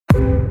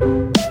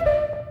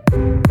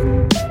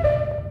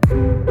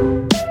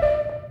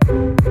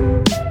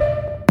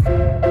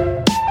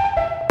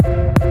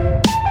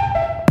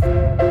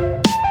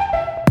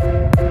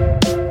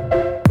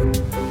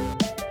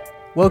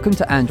Welcome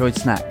to Android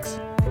Snacks.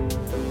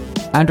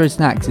 Android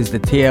Snacks is the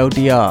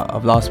TLDR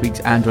of last week's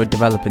Android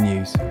developer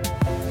news.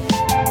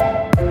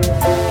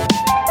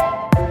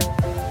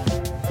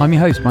 I'm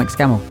your host, Mike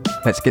Scammell.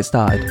 Let's get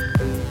started.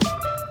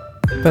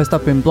 First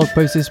up in blog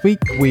posts this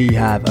week, we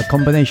have a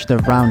combination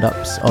of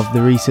roundups of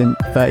the recent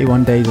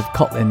 31 days of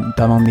Kotlin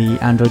done on the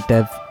Android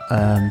Dev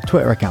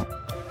Twitter account.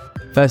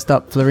 First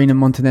up, Florina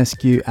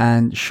Montanescu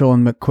and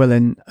Sean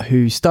McQuillan,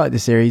 who started the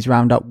series,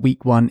 round up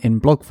week 1 in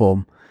blog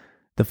form.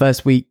 The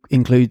first week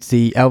includes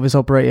the Elvis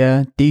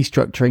operator,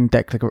 destructuring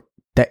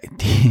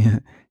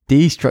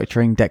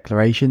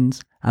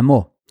declarations, and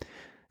more.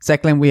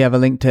 Secondly, we have a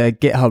link to a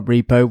GitHub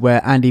repo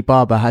where Andy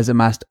Barber has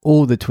amassed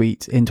all the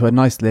tweets into a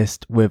nice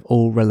list with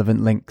all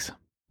relevant links.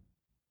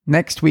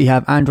 Next, we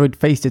have Android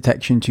face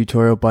detection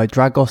tutorial by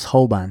Dragos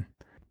Holban.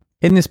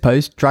 In this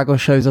post, Dragos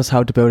shows us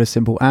how to build a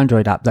simple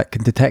Android app that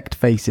can detect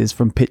faces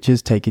from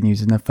pictures taken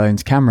using a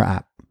phone's camera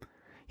app.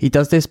 He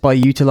does this by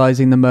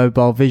utilizing the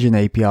Mobile Vision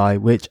API,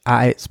 which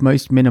at its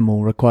most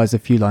minimal requires a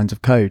few lines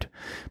of code.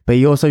 But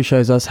he also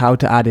shows us how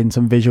to add in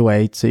some visual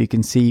aids so you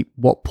can see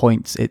what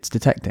points it's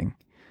detecting.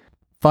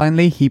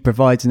 Finally, he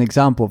provides an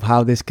example of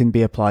how this can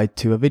be applied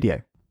to a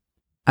video.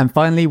 And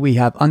finally, we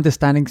have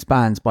Understanding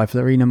Spans by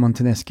Florina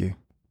Montanescu.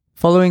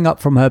 Following up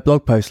from her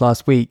blog post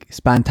last week,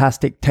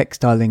 Spantastic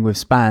Text Styling with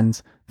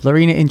Spans,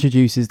 Florina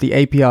introduces the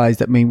APIs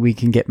that mean we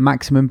can get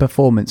maximum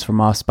performance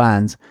from our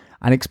spans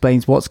and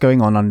explains what's going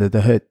on under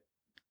the hood.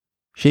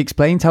 She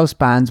explains how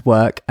spans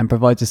work and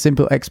provides a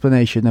simple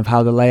explanation of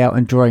how the layout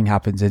and drawing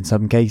happens in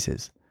some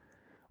cases.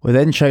 We're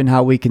then shown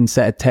how we can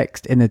set a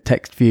text in a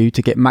text view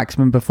to get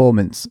maximum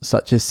performance,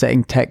 such as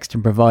setting text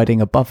and providing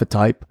a buffer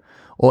type,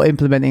 or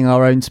implementing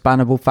our own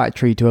spannable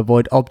factory to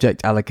avoid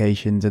object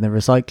allocations in a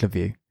recycler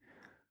view.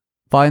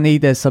 Finally,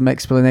 there's some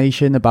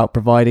explanation about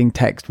providing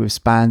text with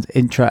spans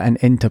intra and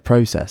inter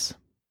process.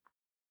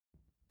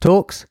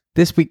 Talks.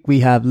 This week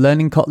we have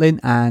Learning Kotlin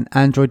and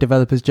Android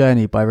Developer's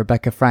Journey by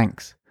Rebecca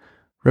Franks.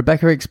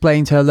 Rebecca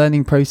explains her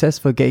learning process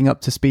for getting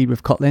up to speed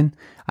with Kotlin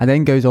and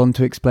then goes on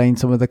to explain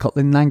some of the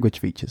Kotlin language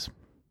features.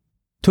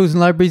 Tools and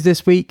libraries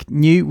this week.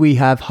 New, we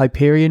have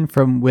Hyperion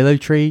from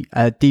WillowTree,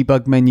 a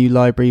debug menu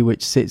library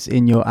which sits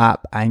in your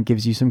app and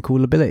gives you some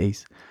cool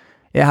abilities.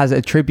 It has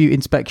attribute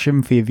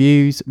inspection for your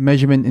views,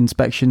 measurement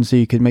inspection so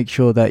you can make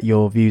sure that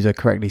your views are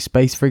correctly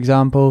spaced, for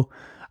example,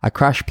 a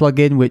crash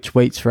plugin which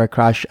waits for a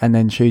crash and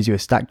then shows you a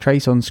stack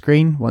trace on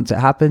screen once it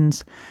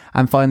happens,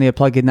 and finally a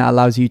plugin that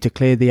allows you to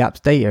clear the app's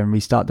data and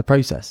restart the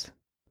process.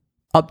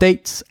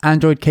 Updates.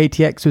 Android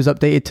KTX was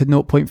updated to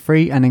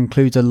 0.3 and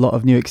includes a lot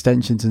of new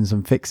extensions and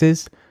some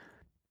fixes.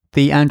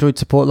 The Android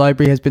support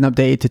library has been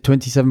updated to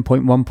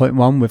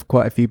 27.1.1 with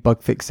quite a few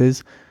bug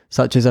fixes,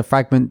 such as a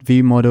fragment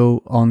view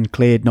model on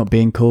cleared not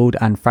being called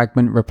and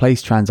fragment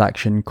replace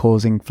transaction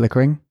causing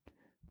flickering.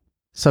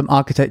 Some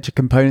architecture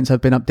components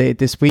have been updated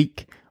this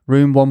week.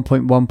 Room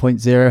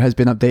 1.1.0 has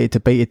been updated to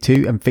Beta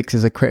 2 and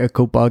fixes a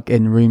critical bug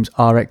in Room's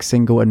RX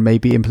single and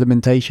maybe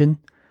implementation.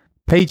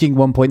 Paging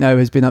 1.0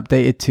 has been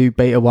updated to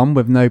Beta 1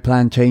 with no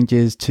planned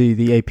changes to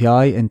the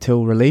API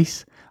until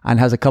release and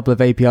has a couple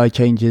of API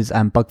changes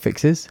and bug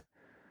fixes.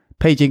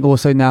 Paging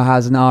also now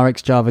has an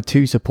RX Java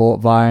 2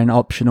 support via an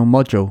optional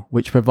module,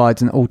 which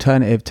provides an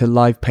alternative to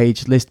Live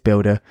Page List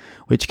Builder,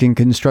 which can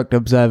construct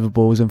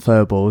observables and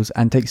flowables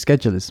and take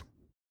schedulers.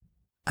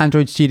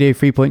 Android Studio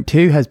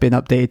 3.2 has been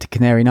updated to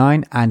Canary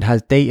 9 and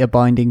has data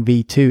binding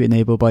v2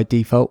 enabled by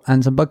default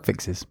and some bug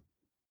fixes.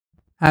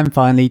 And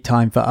finally,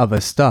 time for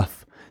other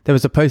stuff. There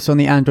was a post on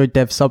the Android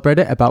Dev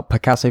subreddit about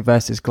Picasso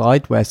versus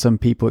Glide where some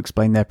people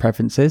explain their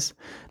preferences.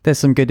 There's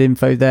some good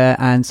info there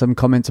and some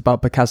comments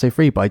about Picasso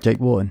Free by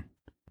Jake Wharton.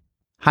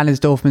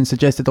 Hannes Dorfman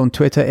suggested on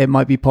Twitter it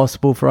might be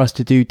possible for us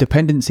to do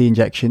dependency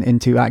injection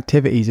into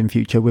activities in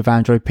future with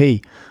Android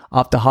P,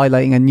 after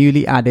highlighting a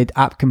newly added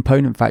app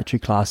component factory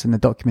class in the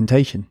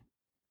documentation.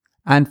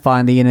 And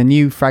finally, in a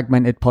new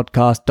fragmented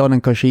podcast, Don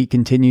and Kaushik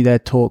continue their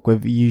talk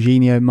with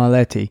Eugenio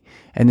Marletti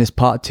in this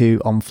part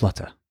 2 on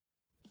Flutter.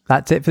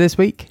 That's it for this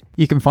week.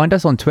 You can find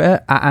us on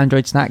Twitter at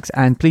Android Snacks,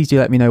 and please do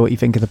let me know what you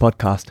think of the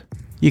podcast.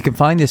 You can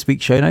find this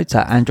week's show notes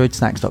at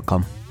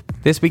androidsnacks.com.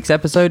 This week's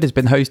episode has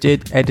been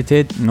hosted,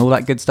 edited, and all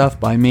that good stuff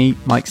by me,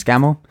 Mike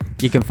Scammell.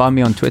 You can find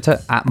me on Twitter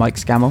at Mike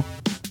Scammell.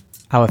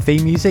 Our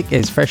theme music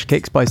is Fresh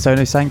Kicks by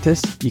Sono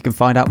Sanctus. You can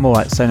find out more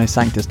at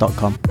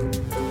sonosanctus.com.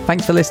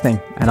 Thanks for listening,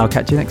 and I'll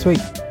catch you next week.